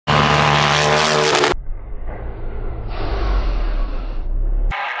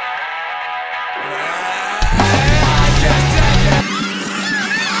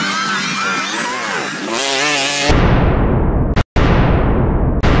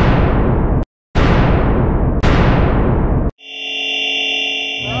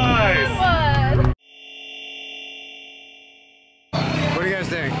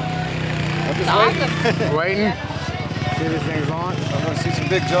waiting. See this thing's on. I'm gonna see some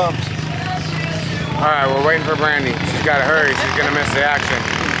big jumps. All right, we're waiting for Brandi. She's got to hurry. She's gonna miss the action.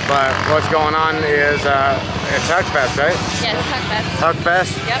 But what's going on is it's Huckfest, right? Yes, Huckfest.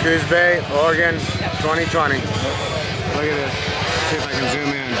 Huckfest, Yep. Coos Bay, Oregon, Yep. 2020. Look at this. See if I can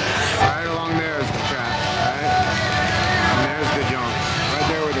zoom in. Right along there is the track, right? And there's the jump. Right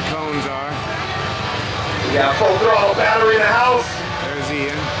there where the cones are. We got full throttle battery in the house. There's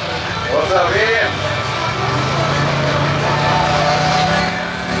Ian. What's up, Ian?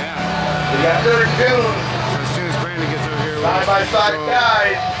 Yeah. We got 30 dunes. So as soon as Brandi gets over here, Side by side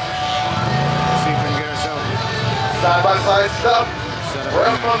guide. See if we can get ourselves Side by side stuff. set up. We're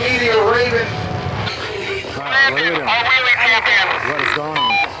up on media, Raven. Alright, what are we doing? What is going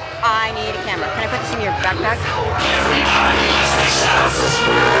on? I need a camera. Can I put this in your backpack?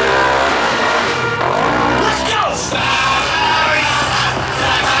 Let's go!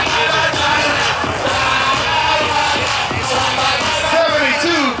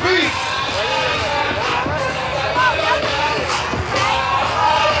 72 feet.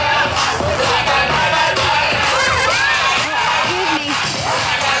 Excuse me.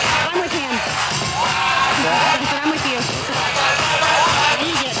 I'm with him. I said I'm with you. I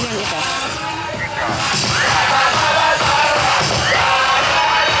need to get up here and get this.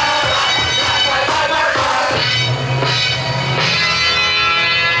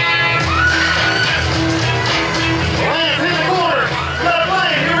 Lands in the corner. Got a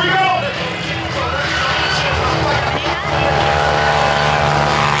plane. Here we go.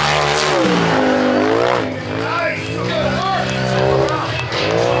 Nice. Good work.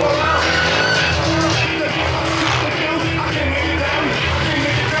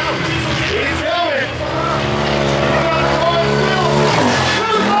 He's coming.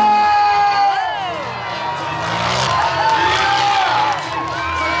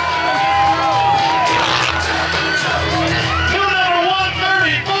 New number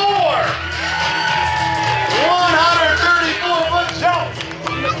 134. 134-foot jump.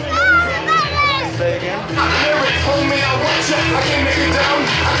 Say again. Lyrics told me I want you. I can't make it down.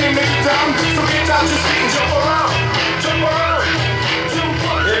 I can't make it down. So get out your seat and jump around. Jump around. Jump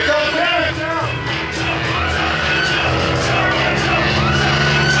around. Here comes Darin.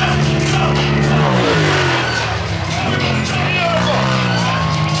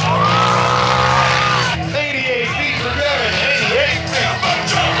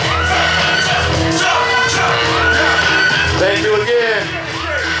 Thank you again.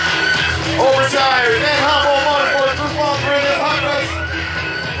 Overtired and humble motorsports for sponsoring this Huckfest.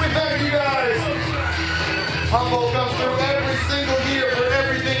 We thank you guys. Humble comes through every single year for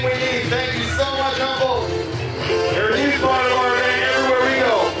everything we need. Thank you so much, Humble. You're a huge part of our event everywhere we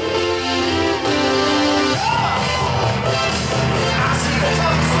go.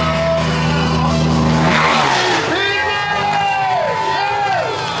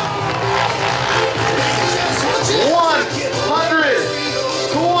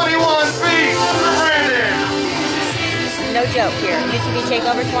 No joke here. UTV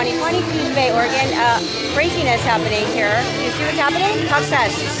Takeover 2020, Coos Bay, Oregon. Craziness happening here. You see what's happening?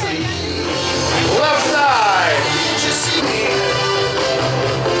 Huckfest. Left side.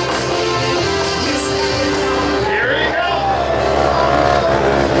 Here we go.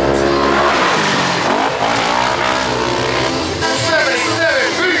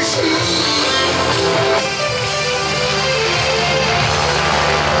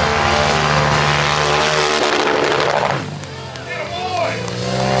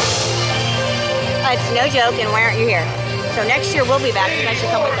 It's no joke, and why aren't you here? So next year we'll be back. You guys should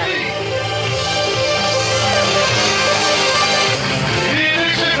come with us.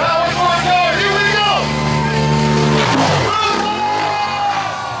 Here we go.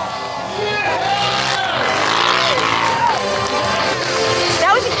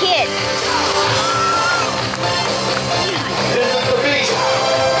 That was a kid. This is the beach.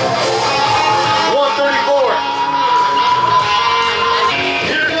 134.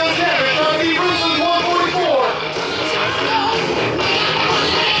 Here comes Kevin from the RUSLAN 144.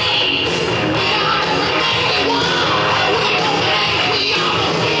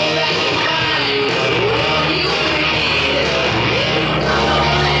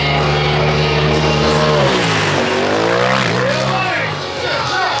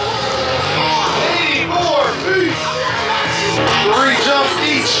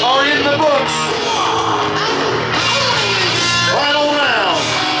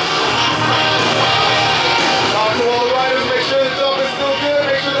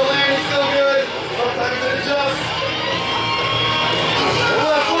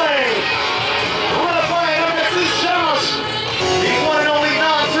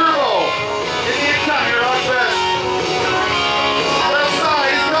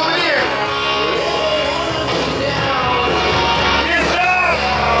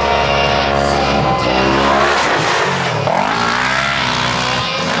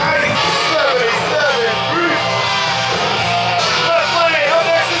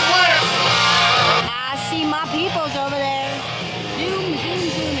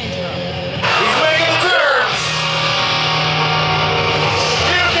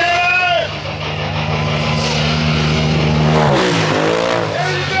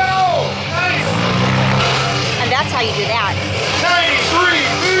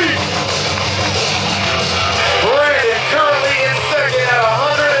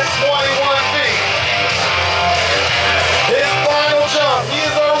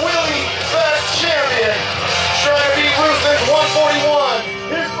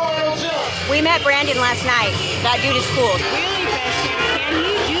 met Brandon last night. That dude is cool. Really fast. Can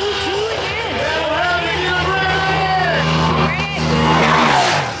he do 2 again?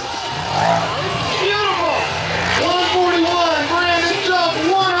 Beautiful! 141, Brandon jumped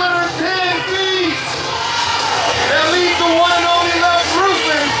 110 feet. That leads the one and only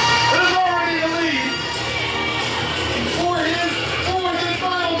RUSLAN, that is already in the lead for his fourth and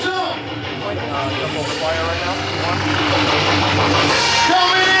final jump.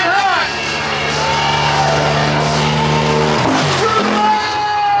 Coming in hot! RUSLAN!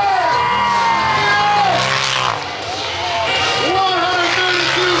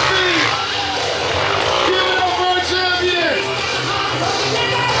 132 feet! Give it up for our champion!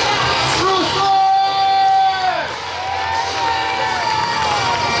 RUSLAN!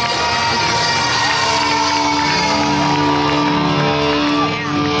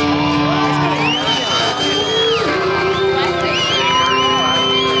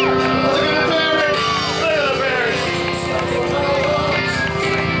 Look at the Barrett! Look at the Barrett!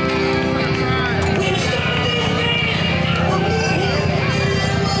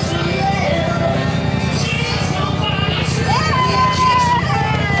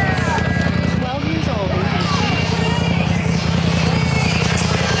 12 years old.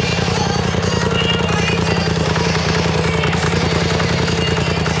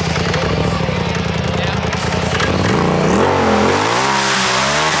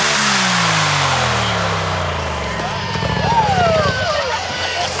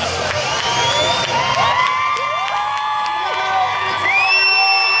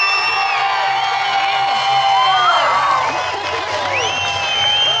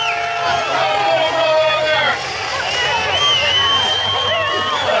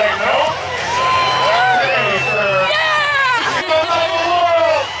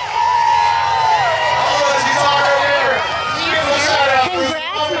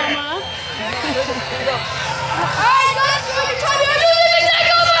 Congrats, Mama. Alright guys, we're gonna try to do the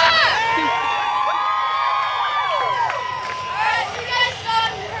takeover! Alright, you guys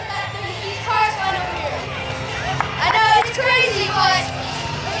heard that these cars went over here. I know it's crazy, but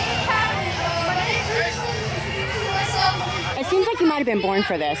it's happening. It seems like you might have been born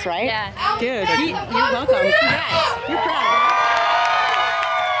for this, right? Yeah. Dude, you're welcome. Congrats. You're proud.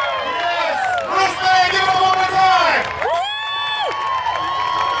 RUSLAN, give it up one more time!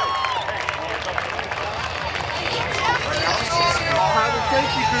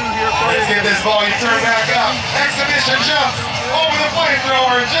 Let's get this volume turned back up. Exhibition jumps over the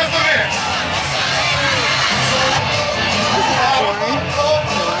flamethrower in just a minute.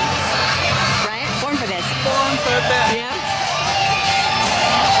 Right? Born for this. Yeah.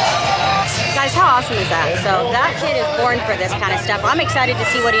 Guys, how awesome is that? So that kid is born for this kind of stuff. I'm excited to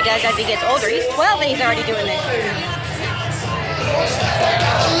see what he does as he gets older. He's 12 and he's already doing this. 141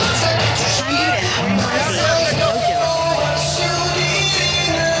 feet. No joke.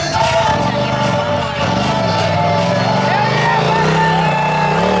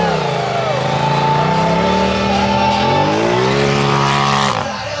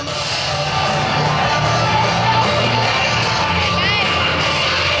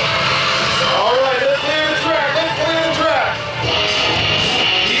 All right, let's clear the track. Let's clear the track.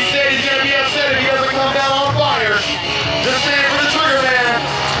 He said he's gonna be upset if he doesn't come down on fire. Just stand for the trigger man.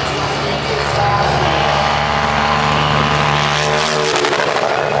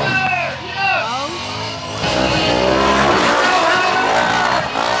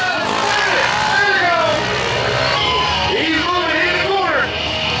 He's moving in the corner.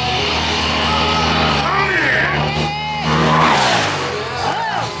 Come here.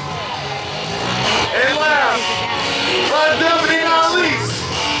 And last, but definitely not least,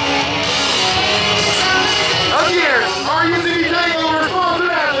 again, our UTV Takeover sponsored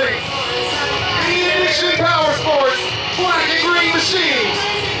athlete, the Ignition Power Sports Black and Green Machines.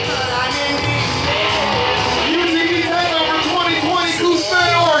 UTV Takeover 2020 Coos,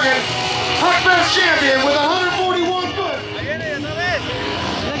 Oregon, Huckfest champion with 141 foot, Look at,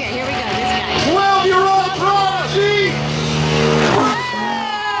 here we go, this guy. 12-year-old prodigy.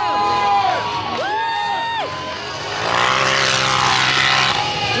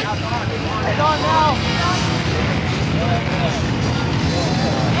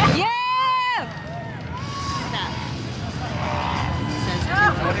 Yeah!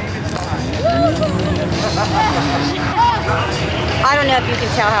 I don't know if you can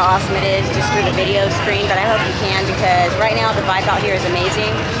tell how awesome it is just through the video screen, but I hope you can because right now the vibe out here is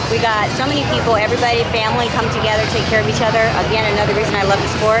amazing. We got so many people, everybody, family come together, take care of each other. Again, another reason I love the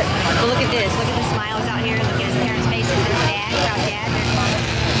sport. But look at this. Look at the smiles out here. Look at his parents' faces. There's dad. Proud dad. There's mom.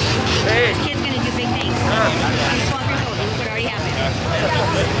 This kid's going to do big things. He's 12 years old. Look what already happened.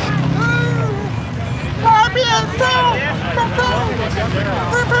 I'm gonna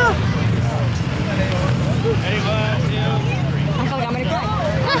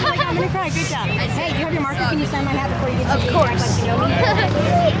cry. I'm gonna cry. Good job. Hey, do you have your marker? Can you sign my hat before you get to Of the course. act like you know me?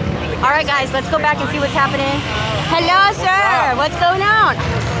 All right, guys, let's go back and see what's happening. Hello, sir. What's going on?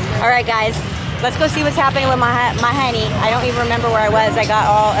 All right, guys, let's go see what's happening with my honey. I don't even remember where I was. I got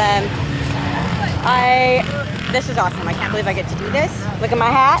all, this is awesome. I can't believe I get to do this. Look at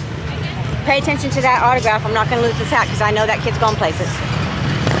my hat. Pay attention to that autograph. I'm not going to lose this hat because I know that kid's going places.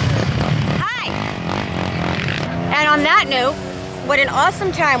 Hi. And on that note, what an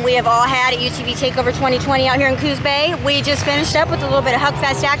awesome time we have all had at UTV Takeover 2020 out here in Coos Bay. We just finished up with a little bit of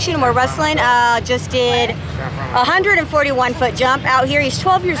Huckfest action. We're wrestling. Just did a 141-foot jump out here. He's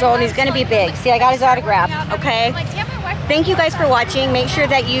 12 years old and he's going to be big. See, I got his autograph, okay? Thank you guys for watching. Make sure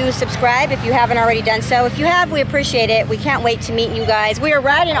that you subscribe if you haven't already done so. If you have, we appreciate it. We can't wait to meet you guys. We are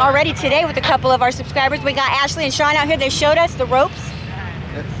riding already today with a couple of our subscribers. We got Ashley and Sean out here. They showed us the ropes.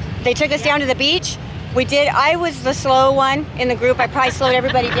 They took us down to the beach. I was the slow one in the group. I probably slowed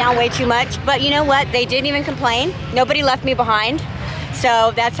everybody down way too much. But you know what? They didn't even complain. Nobody left me behind.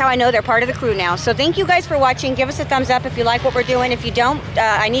 So that's how I know they're part of the crew now. So thank you guys for watching. Give us a thumbs up if you like what we're doing. If you don't,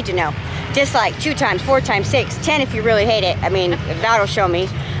 I need to know. Dislike 2 times, 4 times, 6, 10 if you really hate it. I mean, that'll show me.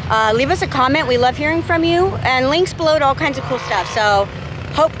 Leave us a comment. We love hearing from you. And links below to all kinds of cool stuff. So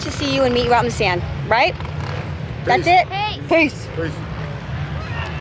hope to see you and meet you out in the sand. Right? That's it. Hey. Peace. Peace.